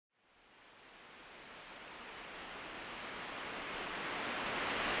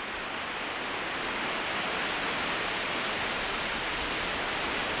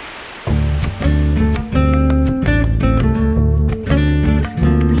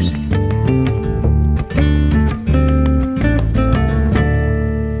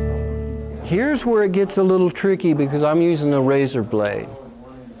where it gets a little tricky because I'm using a razor blade.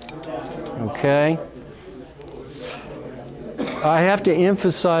 Okay? I have to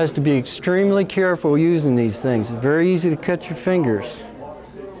emphasize to be extremely careful using these things. It's very easy to cut your fingers.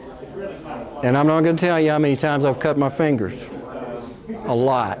 And I'm not going to tell you how many times I've cut my fingers. A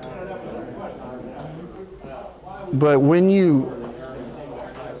lot. But when you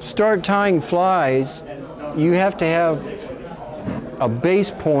start tying flies, you have to have a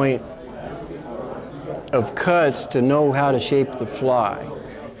base point of cuts to know how to shape the fly.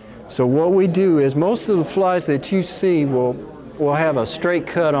 So what we do is most of the flies that you see will have a straight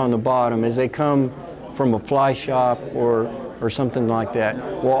cut on the bottom as they come from a fly shop or something like that.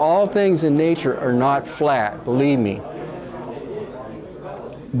 Well, all things in nature are not flat, believe me.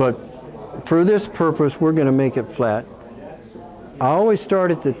 But for this purpose, we're going to make it flat. I always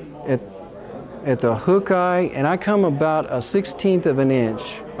start at the hook eye, and I come about a 1/16 of an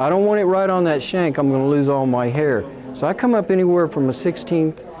inch. I don't want it right on that shank. I'm going to lose all my hair. So I come up anywhere from a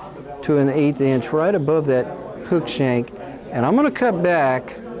 1/16 to an 1/8 inch, right above that hook shank, and I'm going to cut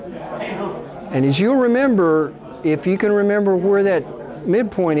back. And as you'll remember, if you can remember where that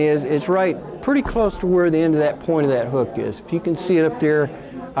midpoint is, it's right pretty close to where the end of that point of that hook is. If you can see it up there,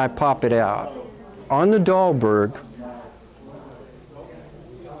 I pop it out. On the Dahlberg,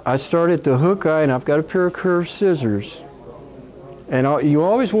 I start at the hook eye, and I've got a pair of curved scissors. And you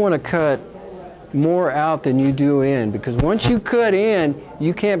always want to cut more out than you do in, because once you cut in,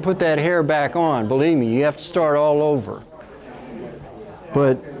 you can't put that hair back on. Believe me, you have to start all over.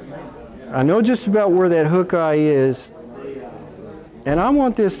 But I know just about where that hook eye is, and I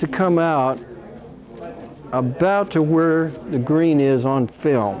want this to come out about to where the green is on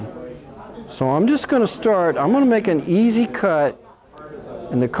film. So I'm just going to start, I'm going to make an easy cut,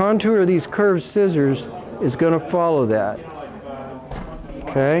 and the contour of these curved scissors is going to follow that.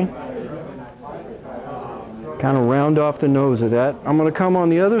 Okay? Kind of round off the nose of that. I'm going to come on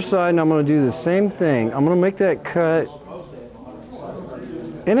the other side and I'm going to do the same thing. I'm going to make that cut,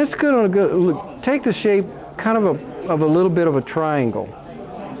 and it's going to take the shape kind of a little bit of a triangle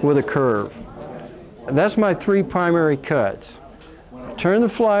with a curve. That's my 3 primary cuts. Turn the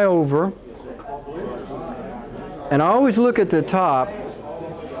fly over, and I always look at the top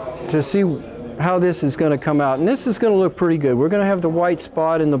to see how this is going to come out. And this is going to look pretty good. We're going to have the white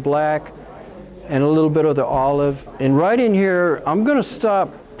spot and the black and a little bit of the olive. And right in here, I'm going to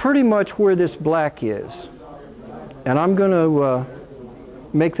stop pretty much where this black is. And I'm going to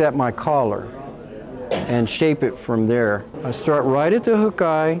make that my collar and shape it from there. I start right at the hook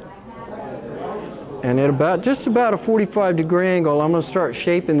eye, and at just about a 45-degree angle, I'm going to start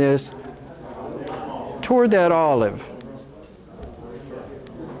shaping this toward that olive.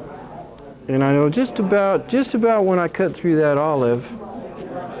 And I know just about when I cut through that olive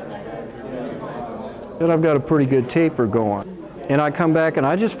that I've got a pretty good taper going. And I come back and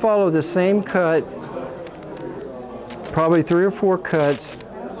I just follow the same cut, probably 3 or 4 cuts,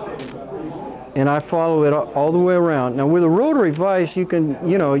 and I follow it all the way around. Now with a rotary vise, you can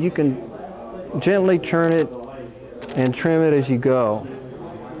gently turn it and trim it as you go.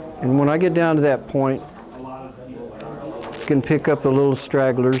 And when I get down to that point, you can pick up the little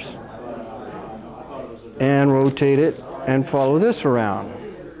stragglers and rotate it and follow this around.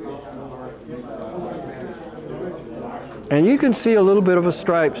 And you can see a little bit of a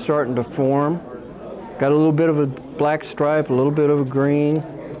stripe starting to form. Got a little bit of a black stripe, a little bit of a green,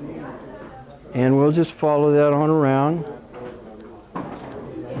 and we'll just follow that on around.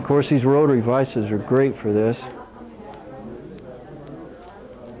 Of course, these rotary vices are great for this.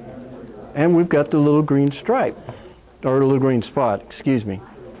 And we've got the little green stripe, or the little green spot, excuse me.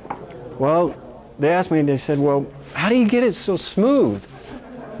 Well, they asked me, they said, well, how do you get it so smooth?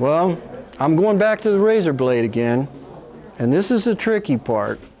 Well, I'm going back to the razor blade again, and this is the tricky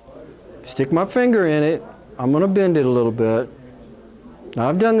part. Stick my finger in it, I'm going to bend it a little bit. Now,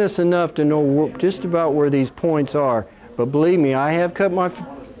 I've done this enough to know just about where these points are, but believe me, I have cut my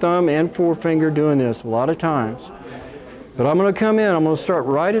thumb and forefinger doing this a lot of times. But I'm going to come in, I'm going to start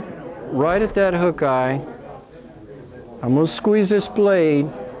right at that hook eye. I'm going to squeeze this blade,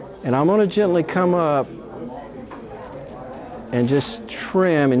 and I'm going to gently come up and just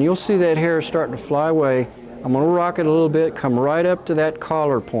trim, and you'll see that hair starting to fly away. I'm going to rock it a little bit, come right up to that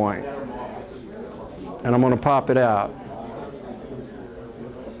collar point, and I'm going to pop it out.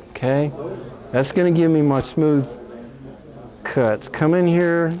 Okay? That's going to give me my smooth cuts. Come in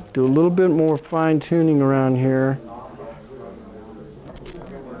here, do a little bit more fine tuning around here,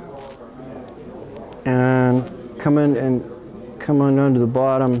 and come in and come on under the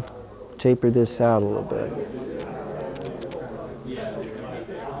bottom, taper this out a little bit.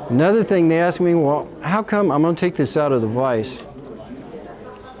 Another thing they ask me, well, how come, I'm going to take this out of the vise,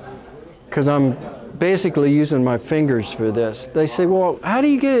 because I'm basically using my fingers for this. They say, well, how do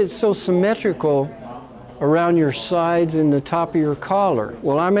you get it so symmetrical around your sides and the top of your collar?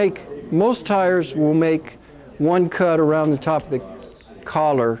 Well, most tires will make one cut around the top of the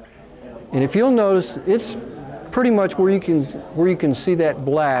collar, and if you'll notice, it's pretty much where you can see that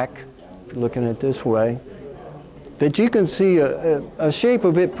black, looking at it this way, that you can see a shape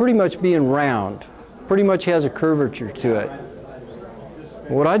of it pretty much being round, pretty much has a curvature to it.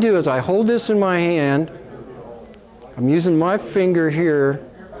 What I do is I hold this in my hand, I'm using my finger here,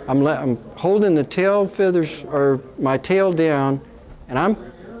 I'm holding the tail feathers, or my tail down, and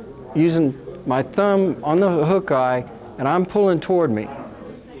I'm using my thumb on the hook eye, and I'm pulling toward me.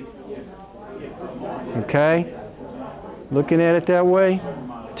 Okay? Looking at it that way.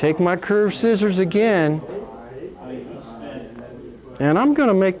 Take my curved scissors again, and I'm going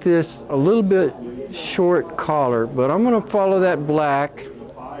to make this a little bit short collar, but I'm going to follow that black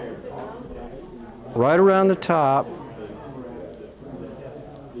right around the top.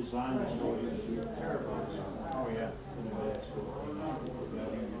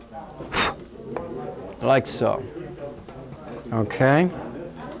 Like so. Okay.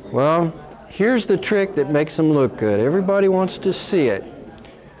 Well, here's the trick that makes them look good. Everybody wants to see it.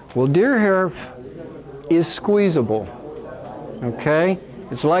 Well, deer hair is squeezable. Okay?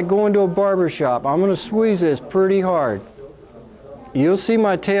 It's like going to a barber shop. I'm going to squeeze this pretty hard. You'll see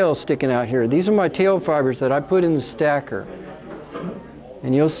my tail sticking out here. These are my tail fibers that I put in the stacker.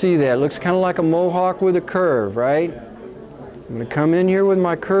 And you'll see that. It looks kind of like a mohawk with a curve, right? I'm going to come in here with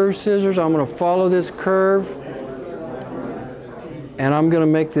my curved scissors. I'm going to follow this curve. And I'm going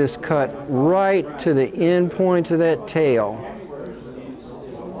to make this cut right to the end points of that tail.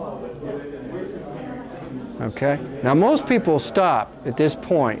 Okay? Now most people stop at this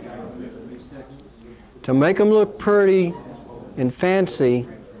point. To make them look pretty and fancy,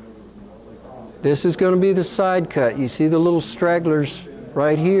 this is going to be the side cut. You see the little stragglers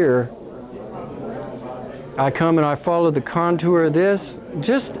right here. I come and I follow the contour of this,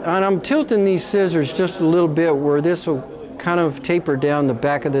 and I'm tilting these scissors just a little bit where this will kind of taper down the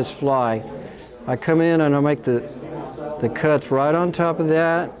back of this fly. I come in and I make the cuts right on top of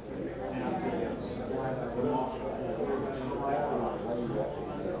that.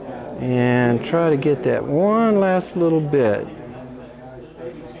 And try to get that one last little bit.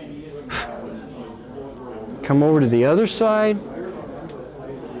 Come over to the other side.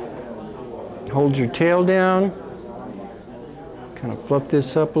 Hold your tail down. Kind of fluff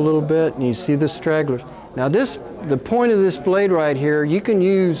this up a little bit, and you see the stragglers. Now the point of this blade right here, you can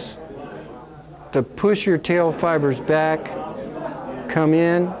use to push your tail fibers back, come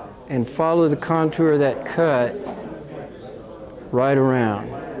in, and follow the contour of that cut right around.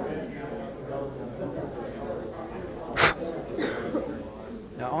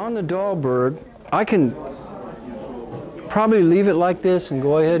 Now on the Dahlberg, I can probably leave it like this and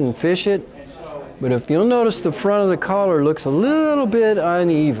go ahead and fish it. But if you'll notice, the front of the collar looks a little bit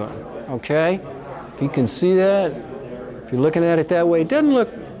uneven, okay? If you can see that, if you're looking at it that way, it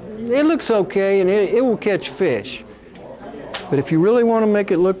looks okay, and it will catch fish. But if you really want to make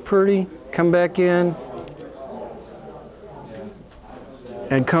it look pretty, come back in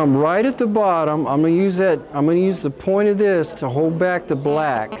and come right at the bottom. I'm going to use the point of this to hold back the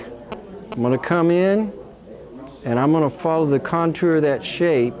black. I'm going to come in and I'm going to follow the contour of that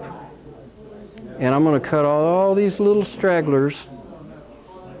shape. And I'm going to cut all these little stragglers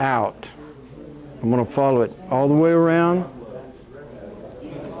out. I'm going to follow it all the way around.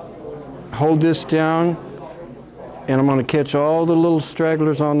 Hold this down, and I'm going to catch all the little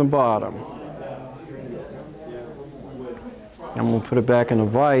stragglers on the bottom. I'm going to put it back in the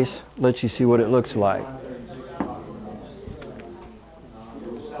vise, let you see what it looks like.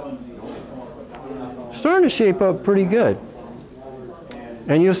 Starting to shape up pretty good.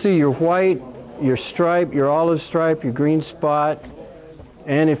 And you'll see your white, your stripe, your olive stripe, your green spot,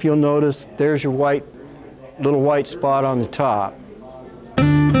 and if you'll notice, there's your little white spot on the top.